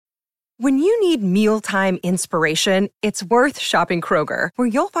When you need mealtime inspiration, it's worth shopping Kroger, where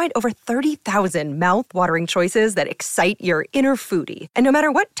you'll find over 30,000 mouth-watering choices that excite your inner foodie. And no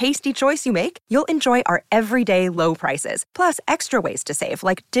matter what tasty choice you make, you'll enjoy our everyday low prices, plus extra ways to save,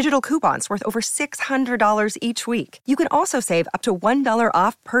 like digital coupons worth over $600 each week. You can also save up to $1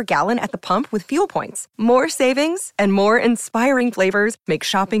 off per gallon at the pump with fuel points. More savings and more inspiring flavors make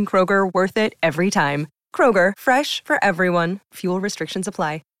shopping Kroger worth it every time. Kroger, fresh for everyone. Fuel restrictions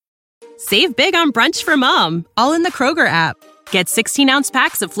apply. Save big on brunch for mom, all in the Kroger app. Get 16-ounce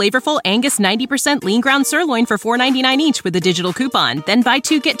packs of flavorful Angus 90% lean ground sirloin for $4.99 each with a digital coupon. Then buy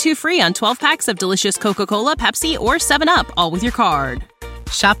 2, get 2 free on 12 packs of delicious Coca-Cola, Pepsi, or 7-Up, all with your card.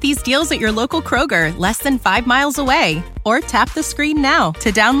 Shop these deals at your local Kroger, less than 5 miles away. Or tap the screen now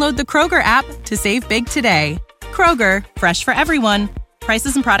to download the Kroger app to save big today. Kroger, fresh for everyone.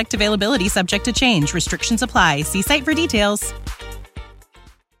 Prices and product availability subject to change. Restrictions apply. See site for details.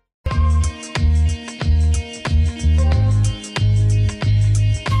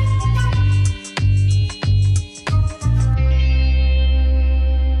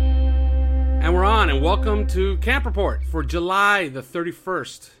 And welcome to Camp Report for July the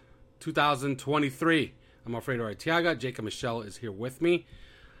 31st, 2023. I'm Alfredo Arteaga. Jacob Michelle is here with me.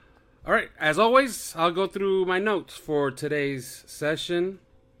 All right, as always, I'll go through my notes for today's session.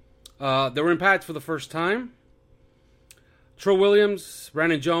 They were in pads for the first time. Troy Williams,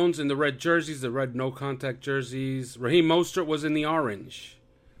 Brandon Jones in the red jerseys, the red no-contact jerseys. Raheem Mostert was in the orange.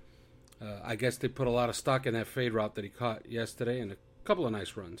 I guess they put a lot of stock in that fade route that he caught yesterday and a couple of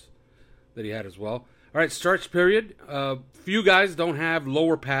nice runs that he had as well. All right, starch period. Few guys don't have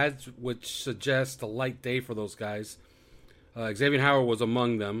lower pads, which suggests a light day for those guys. Xavier Howard was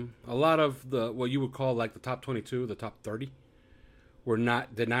among them. A lot of the what you would call like the top 22, the top 30,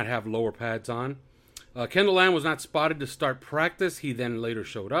 did not have lower pads on. Kendall Lamb was not spotted to start practice. He then later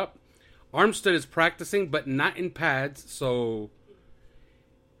showed up. Armstead is practicing, but not in pads, so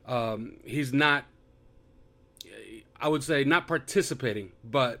he's not, I would say, not participating,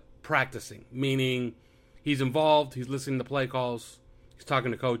 but practicing, meaning he's involved, he's listening to play calls, he's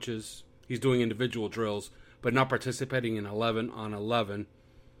talking to coaches, he's doing individual drills, but not participating in 11 on 11.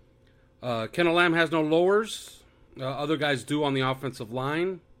 Kendall Lamb has no lowers. Other guys do on the offensive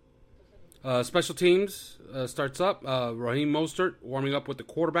line. Special teams starts up. Raheem Mostert warming up with the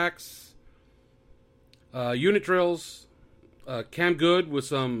quarterbacks. Unit drills. Cam Good with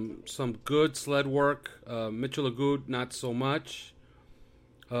some good sled work. Mitchell Agood, not so much.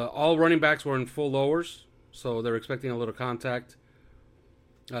 All running backs were in full lowers, so they're expecting a little contact.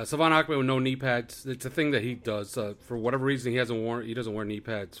 Savon Ahmed with no knee pads. It's a thing that he does. For whatever reason, he doesn't wear knee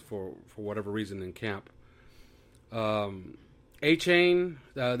pads for whatever reason in camp. A-Chain,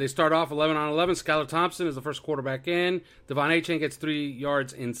 they start off 11 on 11. Skylar Thompson is the first quarterback in. Devon A-Chain gets 3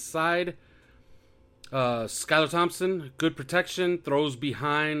 yards inside. Skylar Thompson, good protection, throws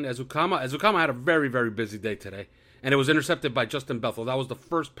behind Azukama. Azukama had a very, very busy day today, and it was intercepted by Justin Bethel. That was the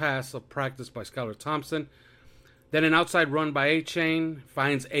first pass of practice by Skylar Thompson. Then an outside run by A-Chain,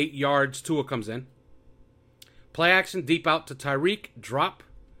 finds 8 yards. Tua comes in. Play action, deep out to Tyreek, drop.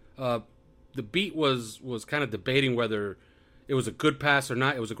 The beat was kind of debating whether it was a good pass or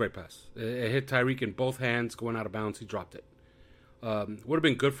not. It was a great pass. It hit Tyreek in both hands, going out of bounds. He dropped it. Would have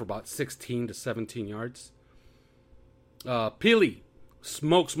been good for about 16 to 17 yards. Peely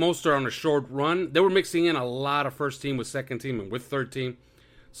smokes Mostert on a short run. They were mixing in a lot of first team with second team and with third team.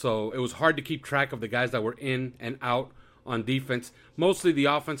 So it was hard to keep track of the guys that were in and out on defense. Mostly the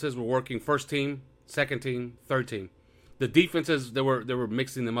offenses were working first team, second team, third team. The defenses, they were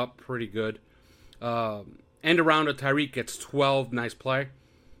mixing them up pretty good. End around of Tyreek gets 12. Nice play.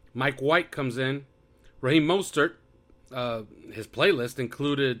 Mike White comes in. Raheem Mostert, his playlist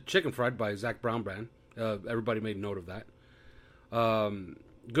included Chicken Fried by Zach Brown Band. Everybody made note of that.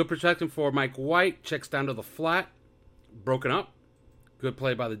 Good protection for Mike White. Checks down to the flat. Broken up. Good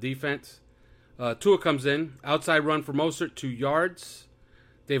play by the defense. Tua comes in. Outside run for Mostert, 2 yards.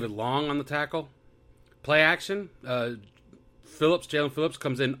 David Long on the tackle. Play action. Jalen Phillips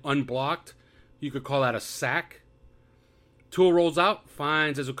comes in unblocked. You could call that a sack. Tua rolls out,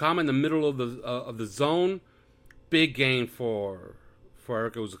 finds Azukama in the middle of the zone. Big gain for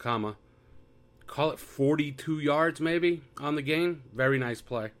Eric Azukama. Call it 42 yards maybe on the gain. Very nice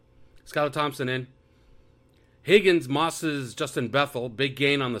play. Skylar Thompson in. Higgins mosses Justin Bethel. Big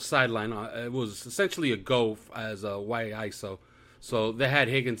gain on the sideline. It was essentially a go as a wide ISO. So they had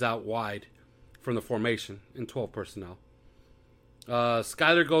Higgins out wide from the formation in 12 personnel.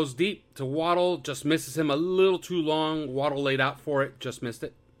 Skylar goes deep to Waddle. Just misses him a little too long. Waddle laid out for it. Just missed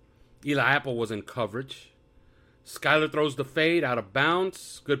it. Eli Apple was in coverage. Skyler throws the fade out of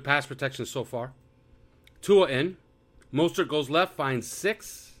bounds. Good pass protection so far. Tua in. Mostert goes left, finds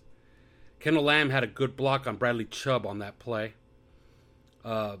 6. Kendall Lamb had a good block on Bradley Chubb on that play.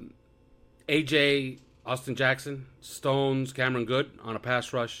 AJ, Austin Jackson, Stones, Cameron Good on a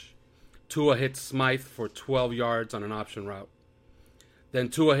pass rush. Tua hits Smythe for 12 yards on an option route. Then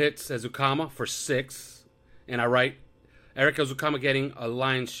Tua hits Ezukama for 6. And I write, Eric Ezukama getting a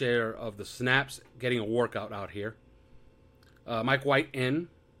lion's share of the snaps, getting a workout out here. Mike White in.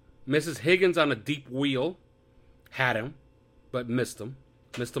 Misses Higgins on a deep wheel. Had him, but missed him.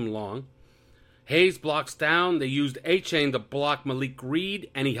 Missed him long. Hayes blocks down. They used A-Chain to block Malik Reed,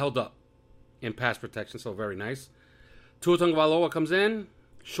 and he held up in pass protection, so very nice. Tua Tagovailoa comes in.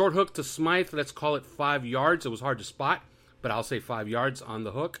 Short hook to Smythe. Let's call it 5 yards. It was hard to spot, but I'll say 5 yards on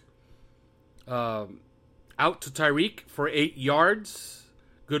the hook. Out to Tyreek for 8 yards.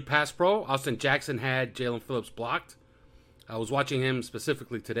 Good pass pro. Austin Jackson had Jalen Phillips blocked. I was watching him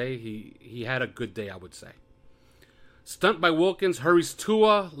specifically today. He had a good day, I would say. Stunt by Wilkins. Hurries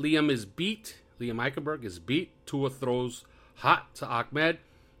Tua. Liam is beat. Liam Eichenberg is beat. Tua throws hot to Ahmed.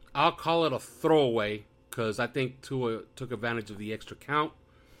 I'll call it a throwaway because I think Tua took advantage of the extra count.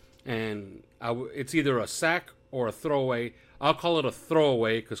 And it's either a sack or a throwaway. I'll call it a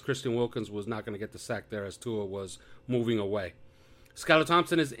throwaway because Christian Wilkins was not going to get the sack there as Tua was moving away. Skylar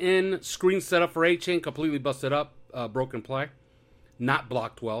Thompson is in. Screen set up for A-Chain. Completely busted up. Broken play. Not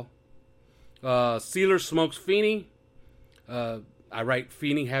blocked well. Sealer smokes Feeney. I write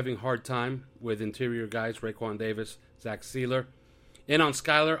Feeney having hard time with interior guys. Raekwon Davis, Zach Sealer. In on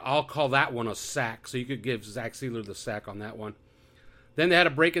Skylar. I'll call that one a sack. So you could give Zach Sealer the sack on that one. Then they had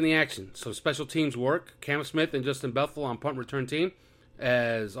a break in the action. So special teams work. Cam Smith and Justin Bethel on punt return team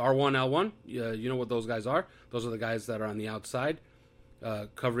as R1, L1. You know what those guys are. Those are the guys that are on the outside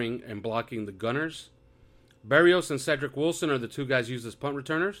covering and blocking the gunners. Berrios and Cedric Wilson are the 2 guys used as punt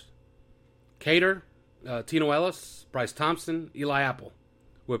returners. Cater, Tino Ellis, Bryce Thompson, Eli Apple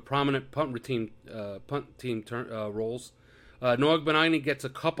with prominent punt team roles. Noah Benigni gets a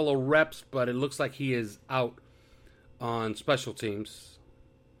couple of reps, but it looks like he is out on special teams.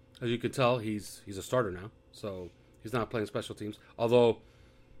 As you can tell, he's a starter now, so he's not playing special teams. Although,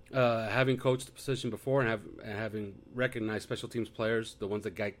 having coached the position before and having recognized special teams players, the ones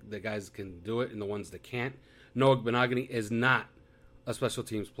that guys can do it and the ones that can't, Noah Benigni is not a special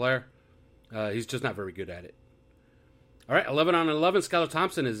teams player. He's just not very good at it. All right, 11 on 11. Skylar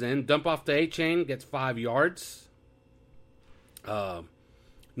Thompson is in. Dump off the A-Chain, gets 5 yards.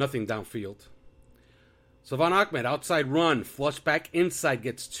 Nothing downfield. Savon Ahmed, outside run, flush back inside,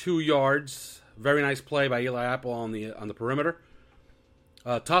 gets 2 yards. Very nice play by Eli Apple on the perimeter.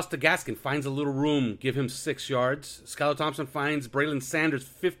 Toss to Gaskin, finds a little room, give him 6 yards. Skylar Thompson finds Braylon Sanders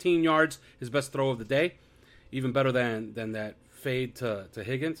 15 yards, his best throw of the day. Even better than that fade to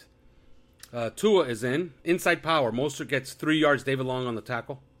Higgins. Tua is in. Inside power. Mostert gets 3 yards. David Long on the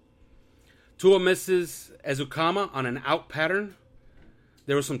tackle. Tua misses Ezukama on an out pattern.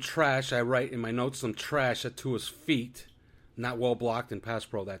 There was some trash. I write in my notes some trash at Tua's feet. Not well blocked in pass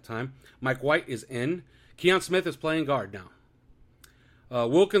pro that time. Mike White is in. Keon Smith is playing guard now.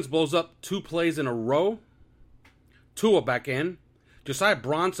 Wilkins blows up 2 plays in a row. Tua back in. Josiah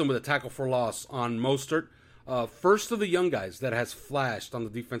Bronson with a tackle for loss on Mostert. First of the young guys that has flashed on the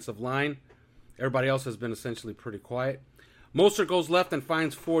defensive line. Everybody else has been essentially pretty quiet. Mostert goes left and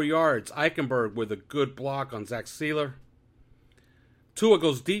finds 4 yards. Eichenberg with a good block on Zach Sealer. Tua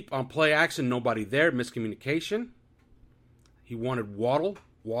goes deep on play action. Nobody there. Miscommunication. He wanted Waddle.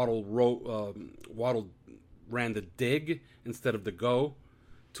 Waddle ran the dig instead of the go.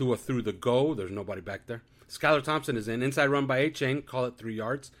 Tua threw the go. There's nobody back there. Skylar Thompson is in. Inside run by A-Chain. Call it 3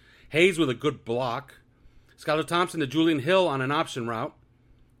 yards. Hayes with a good block. Skylar Thompson to Julian Hill on an option route.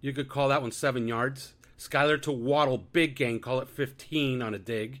 You could call that one 7 yards. Skylar to Waddle. Big gain. Call it 15 on a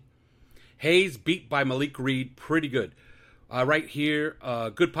dig. Hayes beat by Malik Reed. Pretty good. Right here,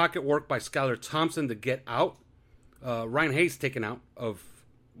 good pocket work by Skylar Thompson to get out. Ryan Hayes taken out of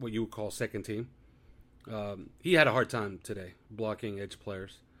what you would call second team. He had a hard time today blocking edge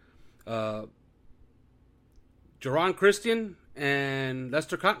players. Jaron Christian and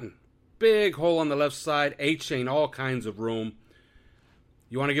Lester Cotton. Big hole on the left side. A-Chain, all kinds of room.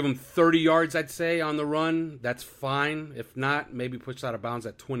 You want to give him 30 yards, I'd say, on the run. That's fine. If not, maybe push out of bounds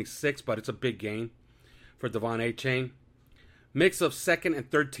at 26, but it's a big gain for Devon A-Chain. Mix of second and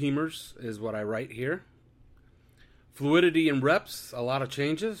third teamers is what I write here. Fluidity in reps, a lot of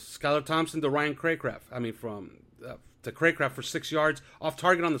changes. Skylar Thompson to Ryan Craycraft. To Craycraft for 6 yards. Off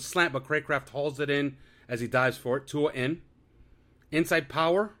target on the slant, but Craycraft hauls it in as he dives for it. Tua in. Inside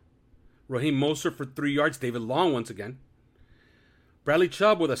power. Raheem Mostert for 3 yards. David Long once again. Bradley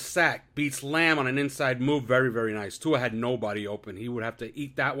Chubb with a sack beats Lamb on an inside move. Very, very nice. Tua had nobody open. He would have to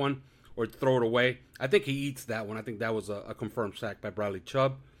eat that one or throw it away. I think he eats that one. I think that was a confirmed sack by Bradley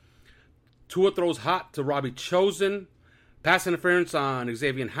Chubb. Tua throws hot to Robbie Chosen. Pass interference on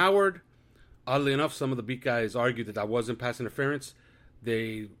Xavier Howard. Oddly enough, some of the beat guys argued that wasn't pass interference.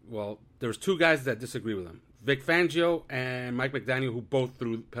 There was 2 guys that disagree with him. Vic Fangio and Mike McDaniel, who both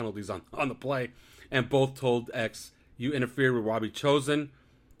threw penalties on the play, and both told X, you interfered with Robbie Chosen.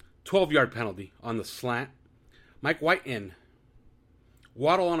 12-yard penalty on the slant. Mike White in.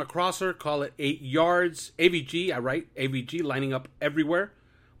 Waddle on a crosser, call it 8 yards. AVG lining up everywhere.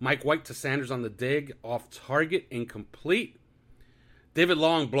 Mike White to Sanders on the dig, off target, incomplete. David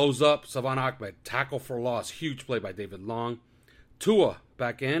Long blows up Savon Ahmed, tackle for loss. Huge play by David Long. Tua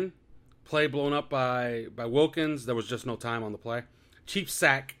back in. Play blown up by Wilkins. There was just no time on the play. Cheap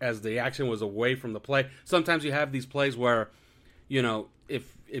sack as the action was away from the play. Sometimes you have these plays where, if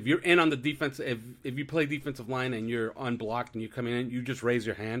you're in on the defense, if you play defensive line and you're unblocked and you're coming in, you just raise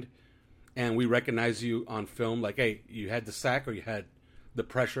your hand and we recognize you on film like, hey, you had the sack or you had the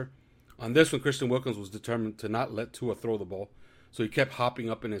pressure. On this one, Christian Wilkins was determined to not let Tua throw the ball. So he kept hopping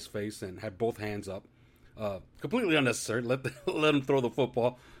up in his face and had both hands up. Completely unnecessary. Let him throw the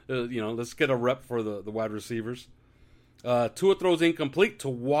football. Let's get a rep for the wide receivers. Tua throws incomplete to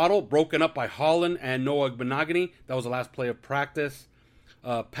Waddle, broken up by Holland and Noah Benogany. That was the last play of practice.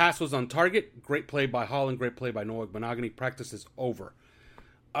 Pass was on target. Great play by Holland. Great play by Noah Benogany. Practice is over.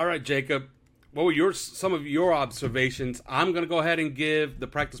 All right, Jacob. What were some of your observations? I'm going to go ahead and give the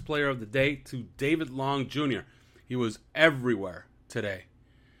practice player of the day to David Long Jr. He was everywhere today.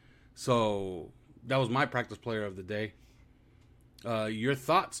 So that was my practice player of the day. Your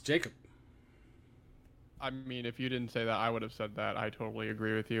thoughts, Jacob? I mean, if you didn't say that, I would have said that. I totally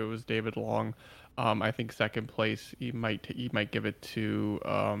agree with you. It was David Long. I think second place, he might give it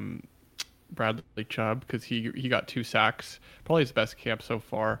to Bradley Chubb because he got 2 sacks, probably his best camp so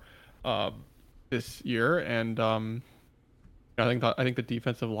far this year. And I think the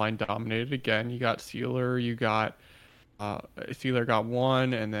defensive line dominated again. You got Sealer, Sealer got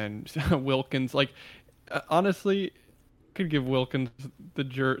 1, and then Wilkins. Honestly, could give Wilkins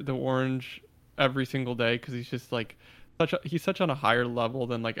the orange every single day because he's just he's such on a higher level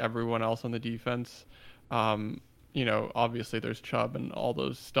than everyone else on the defense. Obviously there's Chubb and all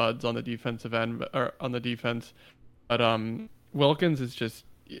those studs on the defensive end or on the defense, but Wilkins is just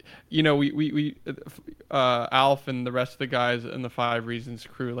we Alf and the rest of the guys in the 5 Reasons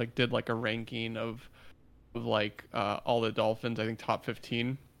crew did a ranking of all the Dolphins, I think top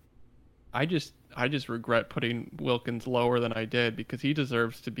 15. I just regret putting Wilkins lower than I did because he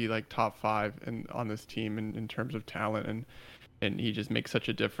deserves to be top 5 on this team in terms of talent, and he just makes such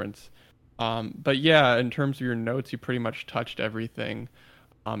a difference. But yeah, in terms of your notes, you pretty much touched everything.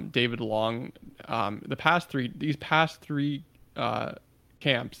 David Long, these past three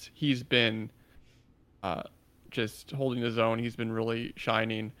camps, he's been just holding his own. He's been really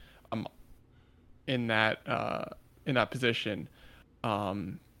shining in that position.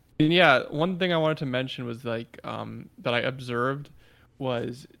 And yeah, one thing I wanted to mention was that I observed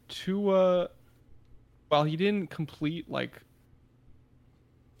was Tua, while he didn't complete of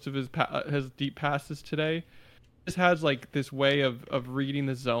his deep passes today, just has this way of reading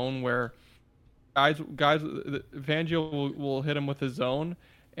the zone where guys Fangio will hit him with his zone,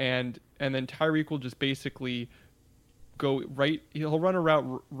 and then Tyreek will just basically go right. He'll run a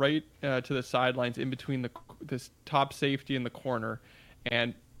route right to the sidelines in between this top safety and the corner,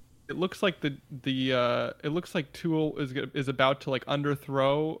 and it looks like it looks like Tua is about to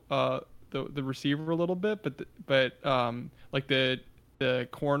underthrow the receiver a little bit, but the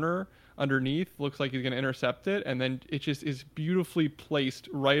corner underneath looks like he's going to intercept it, and then it just is beautifully placed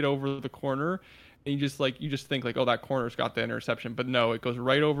right over the corner, and you just think oh, that corner's got the interception, but no, it goes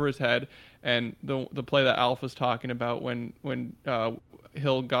right over his head. And the play that Alf was talking about when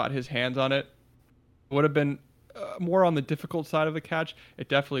Hill got his hands on it would have been more on the difficult side of the catch. It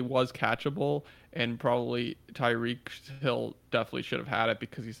definitely was catchable, and probably Tyreek Hill definitely should have had it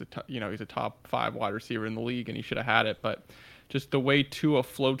because he's a top 5 wide receiver in the league, and he should have had it. But just the way Tua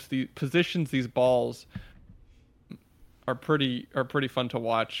positions these balls are pretty fun to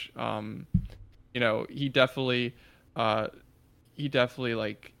watch. He definitely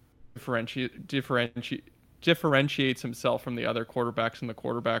differentiates himself from the other quarterbacks in the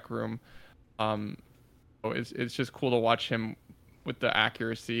quarterback room. It's just cool to watch him with the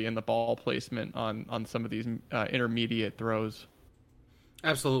accuracy and the ball placement on some of these intermediate throws.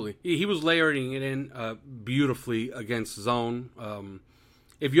 Absolutely. He was layering it in beautifully against zone.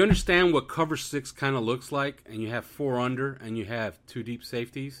 if you understand what cover 6 kind of looks like, and you have 4 under and you have 2 deep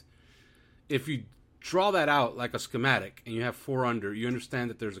safeties, if you draw that out like a schematic and you have 4 under, you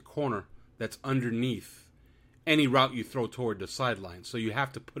understand that there's a corner that's underneath any route you throw toward the sideline. So you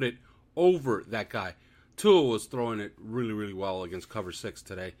have to put it over that guy. Tua was throwing it really, really well against cover 6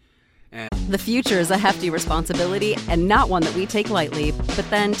 today. The future is a hefty responsibility and not one that we take lightly. But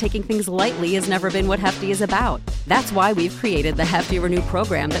then taking things lightly has never been what Hefty is about. That's why we've created the Hefty Renew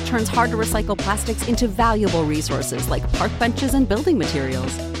program that turns hard-to-recycle plastics into valuable resources like park benches and building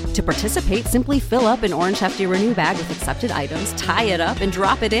materials. To participate, simply fill up an orange Hefty Renew bag with accepted items, tie it up, and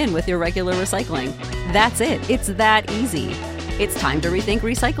drop it in with your regular recycling. That's it. It's that easy. It's time to rethink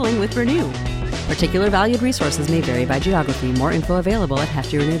recycling with Renew. Particular valued resources may vary by geography. More info available at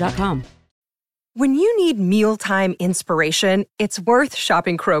heftyrenew.com. When you need mealtime inspiration, it's worth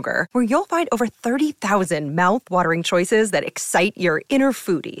shopping Kroger, where you'll find over 30,000 mouth-watering choices that excite your inner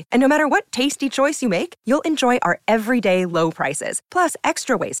foodie. And no matter what tasty choice you make, you'll enjoy our everyday low prices, plus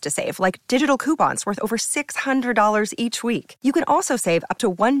extra ways to save, like digital coupons worth over $600 each week. You can also save up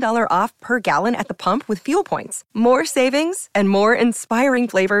to $1 off per gallon at the pump with fuel points. More savings and more inspiring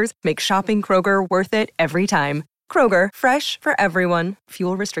flavors make shopping Kroger worth it every time. Kroger, fresh for everyone.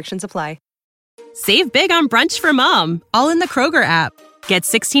 Fuel restrictions apply. Save big on brunch for mom, all in the Kroger app. Get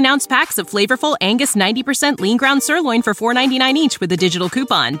 16-ounce packs of flavorful Angus 90% lean ground sirloin for $4.99 each with a digital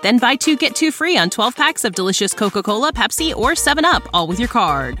coupon. Then buy 2, get 2 free on 12 packs of delicious Coca-Cola, Pepsi, or 7-Up, all with your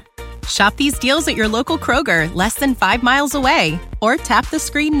card. Shop these deals at your local Kroger, less than 5 miles away. Or tap the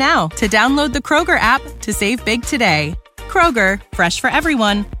screen now to download the Kroger app to save big today. Kroger, fresh for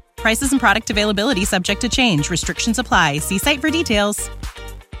everyone. Prices and product availability subject to change. Restrictions apply. See site for details.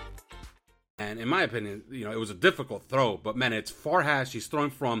 And in my opinion, it was a difficult throw, but man, it's far hash. He's throwing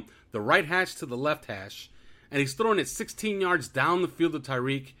from the right hash to the left hash, and he's throwing it 16 yards down the field to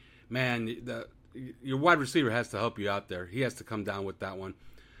Tyreek. Man, your wide receiver has to help you out there. He has to come down with that one.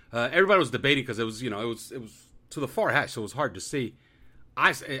 Everybody was debating because it was to the far hash, so it was hard to see.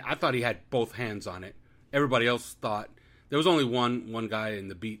 I thought he had both hands on it. Everybody else thought there was only one guy in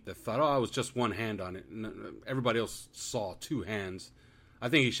the beat that thought, it was just one hand on it. And everybody else saw 2 hands. I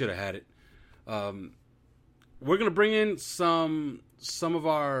think he should have had it. We're gonna bring in some of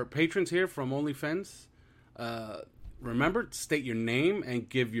our patrons here from OnlyFans. Remember, state your name and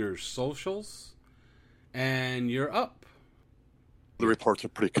give your socials, and you're up. The reports are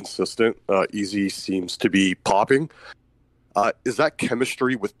pretty consistent. Easy seems to be popping. Is that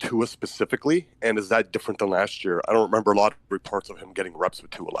chemistry with Tua specifically, and is that different than last year? I don't remember a lot of reports of him getting reps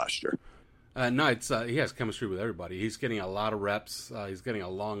with Tua last year. No, it's he has chemistry with everybody. He's getting a lot of reps. He's getting a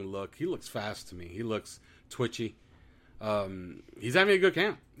long look. He looks fast to me. He looks twitchy. He's having a good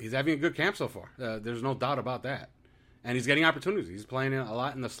camp. He's having a good camp so far. There's no doubt about that. And he's getting opportunities. He's playing a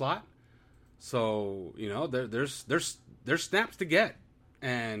lot in the slot. So, there's snaps to get.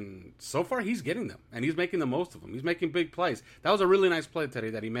 And so far he's getting them. And he's making the most of them. He's making big plays. That was a really nice play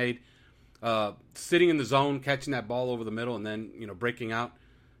today that he made. Sitting in the zone, catching that ball over the middle, and then, breaking out.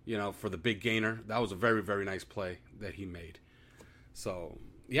 For the big gainer. That was a very, very nice play that he made. So,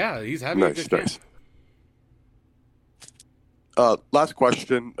 yeah, he's having a good camp. Last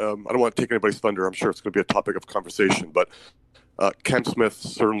question. I don't want to take anybody's thunder. I'm sure it's going to be a topic of conversation, but Cam Smith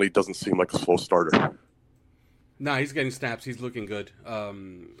certainly doesn't seem like a slow starter. No, he's getting snaps. He's looking good.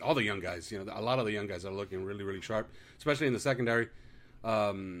 All the young guys, a lot of the young guys are looking really, really sharp, especially in the secondary.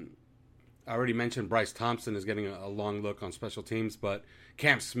 I already mentioned Bryce Thompson is getting a long look on special teams, but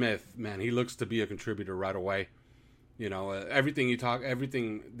Cam Smith, man, he looks to be a contributor right away.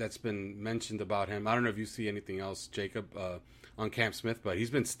 Everything that's been mentioned about him. I don't know if you see anything else, Jacob, on Cam Smith, but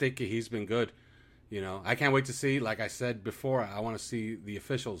he's been sticky. He's been good. I can't wait to see, like I said before, I want to see the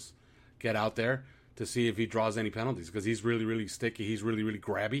officials get out there to see if he draws any penalties because he's really, really sticky. He's really, really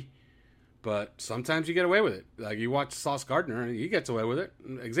grabby. But sometimes you get away with it. Like you watch Sauce Gardner, he gets away with it.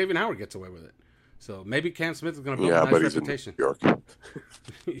 Xavier Howard gets away with it. So maybe Cam Smith is going to build a nice reputation. In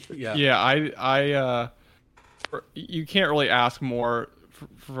New York. Yeah, you can't really ask more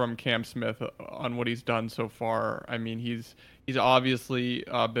from Cam Smith on what he's done so far. I mean, he's obviously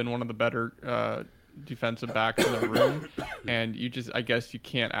been one of the better defensive backs in the room, and I guess you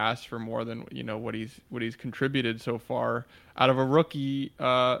can't ask for more than what he's contributed so far out of a rookie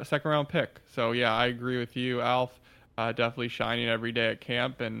second round pick. So yeah, I agree with you, Alf. Definitely shining every day at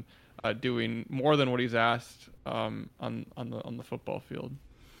camp and doing more than what he's asked on the football field.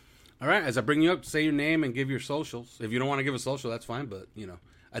 All right, as I bring you up, say your name and give your socials. If you don't want to give a social, that's fine, but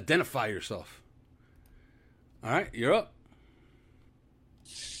identify yourself. All right, you're up.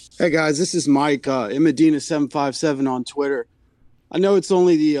 Hey guys, this is Mike, Imadina757 on Twitter. I know it's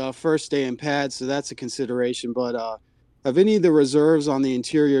only the first day in pads, so that's a consideration. But have any of the reserves on the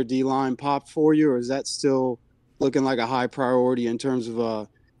interior D-line popped for you, or is that still looking like a high priority in terms of a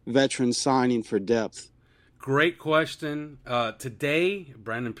veteran signing for depth? Great question. Today,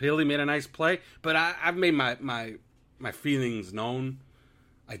 Brandon Peely made a nice play, but I've made my feelings known.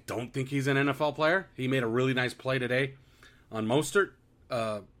 I don't think he's an NFL player. He made a really nice play today on Mostert,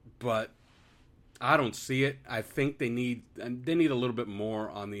 but I don't see it. I think they need a little bit more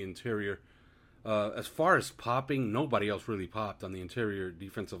on the interior. As far as popping, nobody else really popped on the interior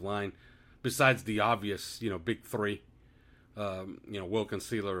defensive line besides the obvious, big three. Wilkins,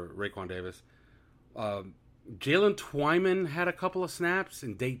 Sealer, Raekwon Davis. Jalen Twyman had a couple of snaps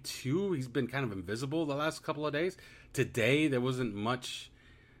in day 2. He's been kind of invisible the last couple of days. Today, there wasn't much.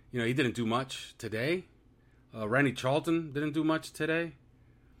 He didn't do much today. Randy Charlton didn't do much today.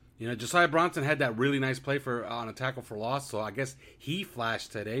 Josiah Bronson had that really nice play on a tackle for loss, so I guess he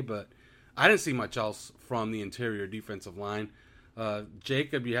flashed today, but I didn't see much else from the interior defensive line.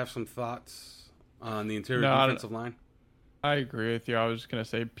 Jacob, you have some thoughts on the interior defensive line? I agree with you. I was going to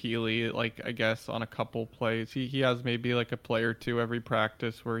say Peely, I guess on a couple plays. He has maybe a play or two every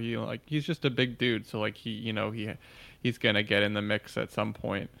practice where he's just a big dude, so he's going to get in the mix at some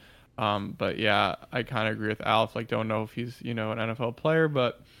point. But yeah, I kind of agree with Alf. Don't know if he's, an NFL player,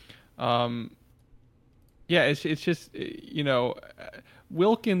 but yeah, it's just,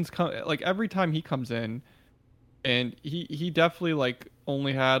 Wilkins, every time he comes in, and he definitely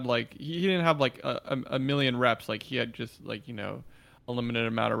only had he didn't have a million reps. He had just a limited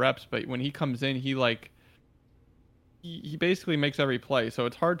amount of reps. But when he comes in, he basically makes every play. So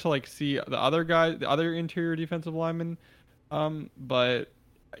it's hard to see the other interior defensive lineman. But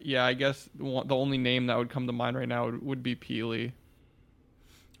yeah, I guess the only name that would come to mind right now would be Peely.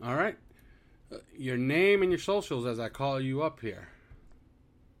 All right, your name and your socials as I call you up here.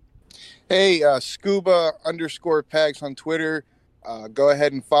 Hey, scuba_pegs on Twitter. Go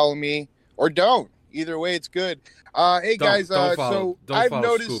ahead and follow me, or don't. Either way, it's good. Hey guys, so I've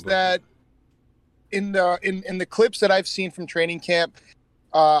noticed Scuba. That in the clips that I've seen from training camp,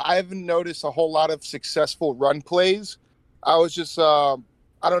 I haven't noticed a whole lot of successful run plays. I was just, I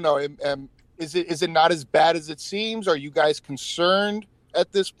don't know. Is it not as bad as it seems? Are you guys concerned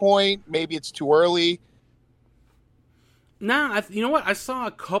at this point? Maybe it's too early. Nah, you know what? I saw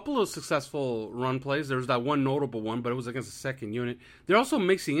a couple of successful run plays. There was that one notable one, but it was against the second unit. They're also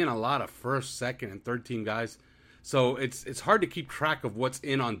mixing in a lot of first, second, and third team guys. So it's hard to keep track of what's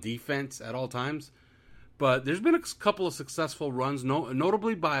in on defense at all times. But there's been a couple of successful runs,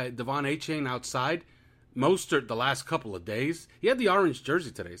 notably by Devon Achane outside. Mostert the last couple of days. He had the orange jersey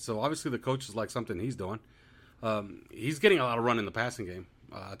today, so obviously the coaches like something he's doing. He's getting a lot of run in the passing game.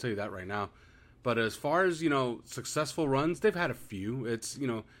 I'll tell you that right now. But as far as, successful runs, they've had a few. It's,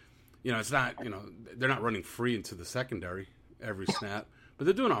 it's not, they're not running free into the secondary every snap, but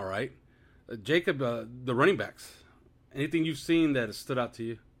they're doing all right. Jacob, the running backs, anything you've seen that has stood out to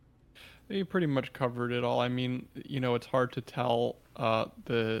you? You pretty much covered it all. I mean, it's hard to tell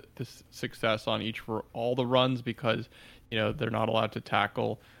the success on all the runs because, they're not allowed to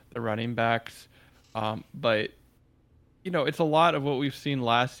tackle the running backs. But it's a lot of what we've seen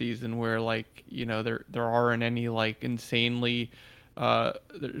last season where there aren't any insanely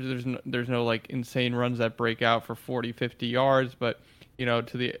there's no insane runs that break out for 40, 50 yards, but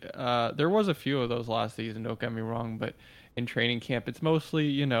there was a few of those last season, don't get me wrong, but in training camp it's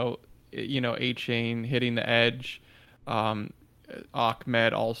mostly Achane hitting the edge,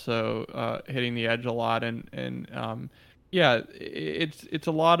 Ahmed also hitting the edge a lot, and yeah, it's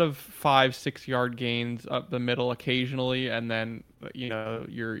a lot of 5-6 yard gains up the middle occasionally, and then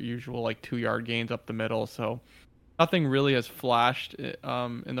your usual 2-yard gains up the middle. So nothing really has flashed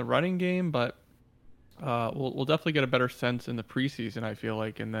in the running game, but we'll definitely get a better sense in the preseason, I feel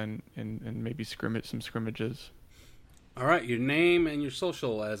like, and then and maybe some scrimmages. All right, your name and your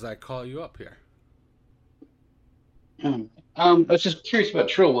social as I call you up here. I was just curious about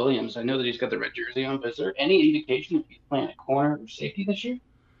Trill Williams. I know that he's got the red jersey on, but is there any indication if he's playing at corner or safety this year?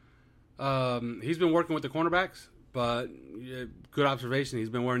 He's been working with the cornerbacks, but good observation. He's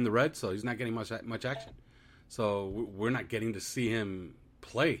been wearing the red, so he's not getting much action. So we're not getting to see him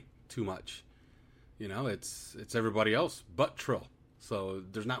play too much. It's everybody else but Trill. So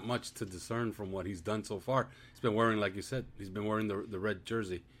there's not much to discern from what he's done so far. He's been wearing, like you said, he's been wearing the red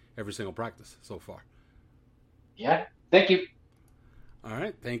jersey every single practice so far. Yeah. Thank you. All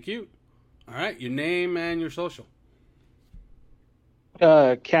right. Thank you. All right. Your name and your social.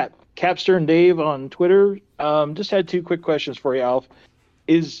 Capster and Dave on Twitter. Just had 2 quick questions for you, Alf.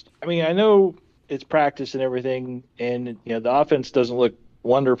 I know it's practice and everything, and the offense doesn't look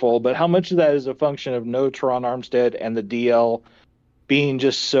wonderful, but how much of that is a function of no Teron Armstead and the DL being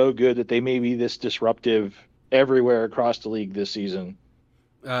just so good that they may be this disruptive everywhere across the league this season?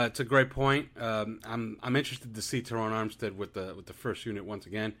 It's a great point. I'm interested to see Teron Armstead with the first unit once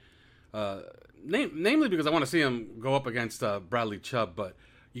again, namely because I want to see him go up against Bradley Chubb. But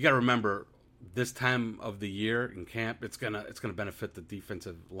you got to remember, this time of the year in camp, it's gonna benefit the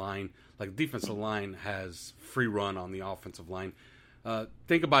defensive line. Like, the defensive line has free run on the offensive line.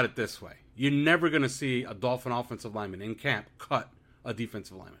 Think about it this way: you're never gonna see a Dolphin offensive lineman in camp cut a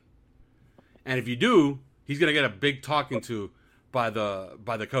defensive lineman, and if you do, he's gonna get a big talking to by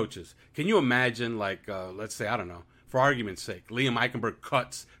the coaches. Can you imagine, like, let's say, I don't know, for argument's sake, Liam Eichenberg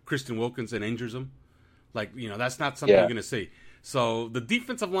cuts Christian Wilkins and injures him? Like, that's not something you're gonna see. So the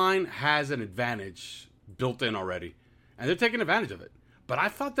defensive line has an advantage built in already, and they're taking advantage of it. But I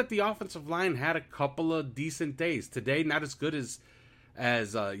thought that the offensive line had a couple of decent days. Today, not as good as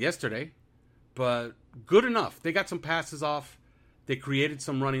yesterday, but good enough. They got some passes off. They created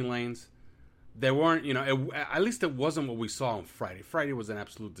some running lanes. They weren't, at least it wasn't what we saw on Friday. Friday was an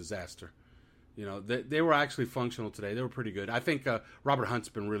absolute disaster. They were actually functional today. They were pretty good. I think Robert Hunt's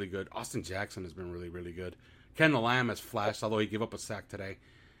been really good. Austin Jackson has been really, really good. Ken Lamb has flashed, although he gave up a sack today.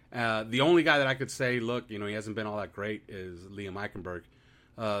 The only guy that I could say, look, he hasn't been all that great is Liam Eichenberg.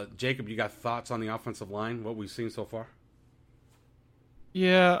 Jacob, you got thoughts on the offensive line, what we've seen so far?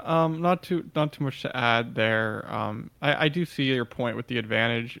 Yeah, not too much to add there. I do see your point with the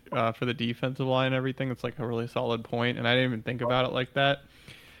advantage for the defensive line and everything. It's like a really solid point, and I didn't even think about it like that.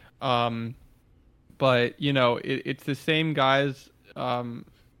 But it's the same guys,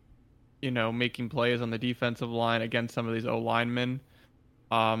 making plays on the defensive line against some of these O linemen.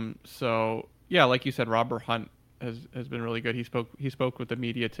 So yeah, like you said, Robert Hunt has been really good. He spoke with the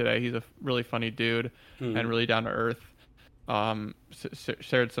media today. He's a really funny dude and really down to earth.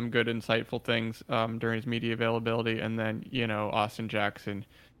 Shared some good, insightful things during his media availability, and then Austin Jackson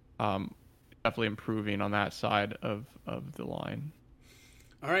definitely improving on that side of the line.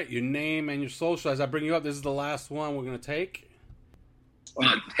 All right, your name and your social. As I bring you up, this is the last one we're going to take.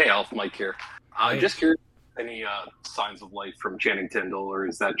 Hey, Alf, Mike here. Just curious, any signs of life from Channing Tindall, or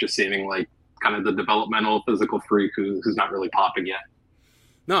is that just seeming like kind of the developmental physical freak who's not really popping yet?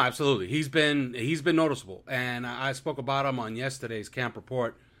 No, absolutely. He's been noticeable, and I spoke about him on yesterday's camp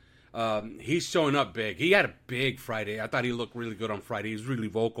report. He's showing up big. He had a big Friday. I thought he looked really good on Friday. He was really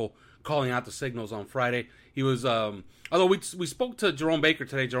vocal, calling out the signals on Friday. He was, although we spoke to Jerome Baker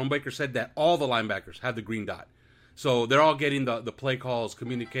today. Jerome Baker said that all the linebackers have the green dot, so they're all getting the play calls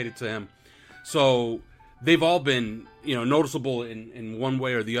communicated to him. So they've all been noticeable in one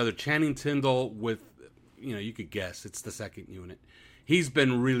way or the other. Channing Tindall, with you could guess it's the second unit. He's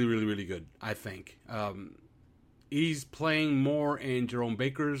been really, really, really good, I think. He's playing more in Jerome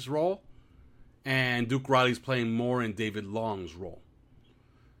Baker's role, and Duke Riley's playing more in David Long's role.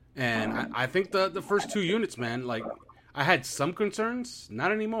 And I think the first two units, man, like, I had some concerns,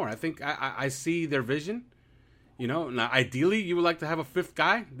 not anymore. I think I see their vision. Now, ideally, you would like to have a fifth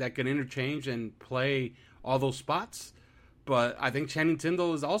guy that can interchange and play all those spots. But I think Channing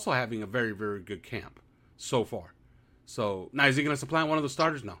Tindall is also having a very, very good camp so far. So, now, is he going to supplant one of the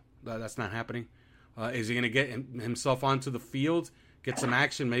starters? No, that's not happening. Is he going to get himself onto the field, get some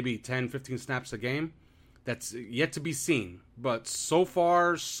action, maybe 10, 15 snaps a game? That's yet to be seen. But so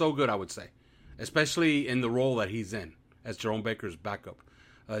far, so good, I would say. Especially in the role that he's in as Jerome Baker's backup.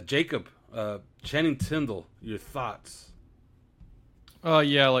 Jacob, Channing Tindall, your thoughts?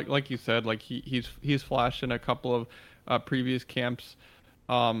 Yeah, like you said, like he's flashed in a couple of previous camps.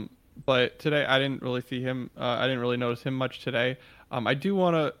 But today I didn't really see him. I didn't really notice him much today. I do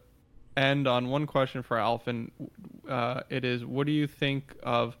want to end on one question for Alf, and it is, what do you think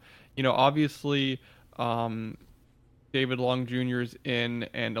of, obviously David Long Jr. is in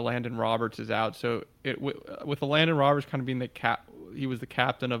and Landon Roberts is out. So with Landon Roberts kind of being he was the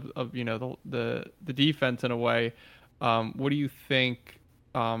captain of the defense in a way. What do you think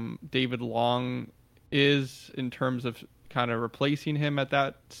David Long is in terms of kind of replacing him at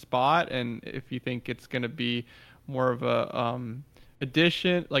that spot, and if you think it's going to be more of a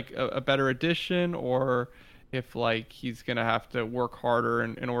addition, like a better addition, or if like he's going to have to work harder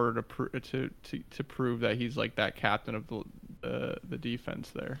in order to prove that he's like that captain of the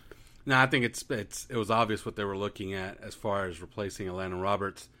defense there? No, I think it was obvious what they were looking at as far as replacing Landon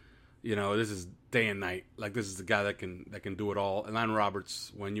Roberts. This is day and night. Like, this is the guy that can do it all. And Landon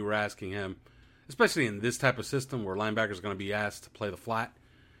Roberts, when you were asking him, especially in this type of system where linebackers are going to be asked to play the flat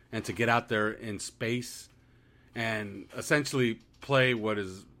and to get out there in space and essentially play what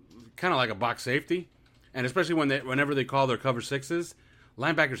is kind of like a box safety. And especially whenever they call their cover sixes,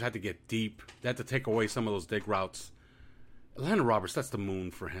 linebackers had to get deep. They had to take away some of those dig routes. Landon Roberts, that's the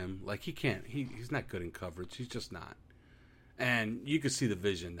moon for him. Like, he can't. He's not good in coverage. He's just not. And you can see the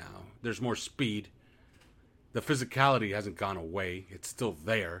vision now. There's more speed. The physicality hasn't gone away. It's still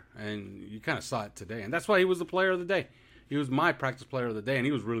there. And you kind of saw it today. And that's why he was the player of the day. He was my practice player of the day, and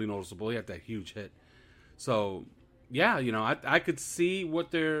he was really noticeable. He had that huge hit. So, yeah, I could see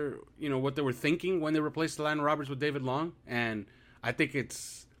what they were thinking when they replaced Landon Roberts with David Long. And I think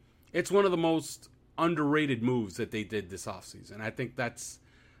it's one of the most underrated moves that they did this offseason. I think that's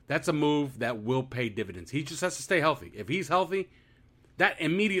a move that will pay dividends. He just has to stay healthy. If he's healthy, that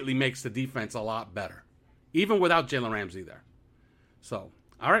immediately makes the defense a lot better, even without Jalen Ramsey there. So,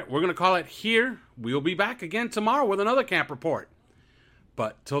 all right, we're going to call it here. We'll be back again tomorrow with another camp report.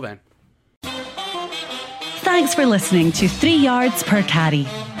 But till then. Thanks for listening to 3 Yards Per Carry.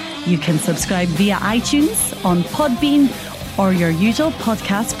 You can subscribe via iTunes, on Podbean, or your usual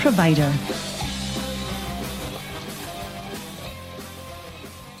podcast provider.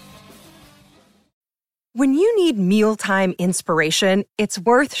 When you need mealtime inspiration, it's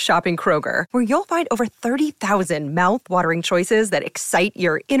worth shopping Kroger, where you'll find over 30,000 mouth-watering choices that excite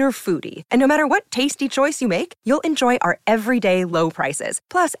your inner foodie. And no matter what tasty choice you make, you'll enjoy our everyday low prices,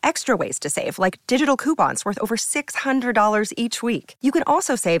 plus extra ways to save, like digital coupons worth over $600 each week. You can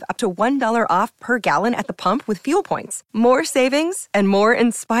also save up to $1 off per gallon at the pump with fuel points. More savings and more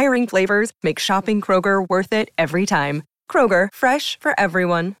inspiring flavors make shopping Kroger worth it every time. Kroger, fresh for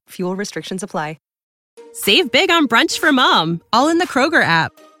everyone. Fuel restrictions apply. Save big on brunch for mom, all in the Kroger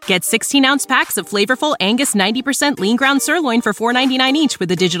app. Get 16-ounce packs of flavorful Angus 90% lean ground sirloin for $4.99 each with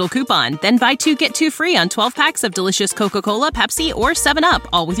a digital coupon. Then buy 2, get 2 free on 12 packs of delicious Coca-Cola, Pepsi, or 7-Up,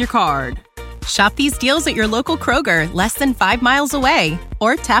 all with your card. Shop these deals at your local Kroger, less than 5 miles away.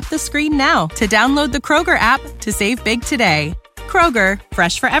 Or tap the screen now to download the Kroger app to save big today. Kroger,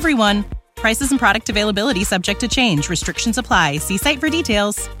 fresh for everyone. Prices and product availability subject to change. Restrictions apply. See site for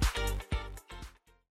details.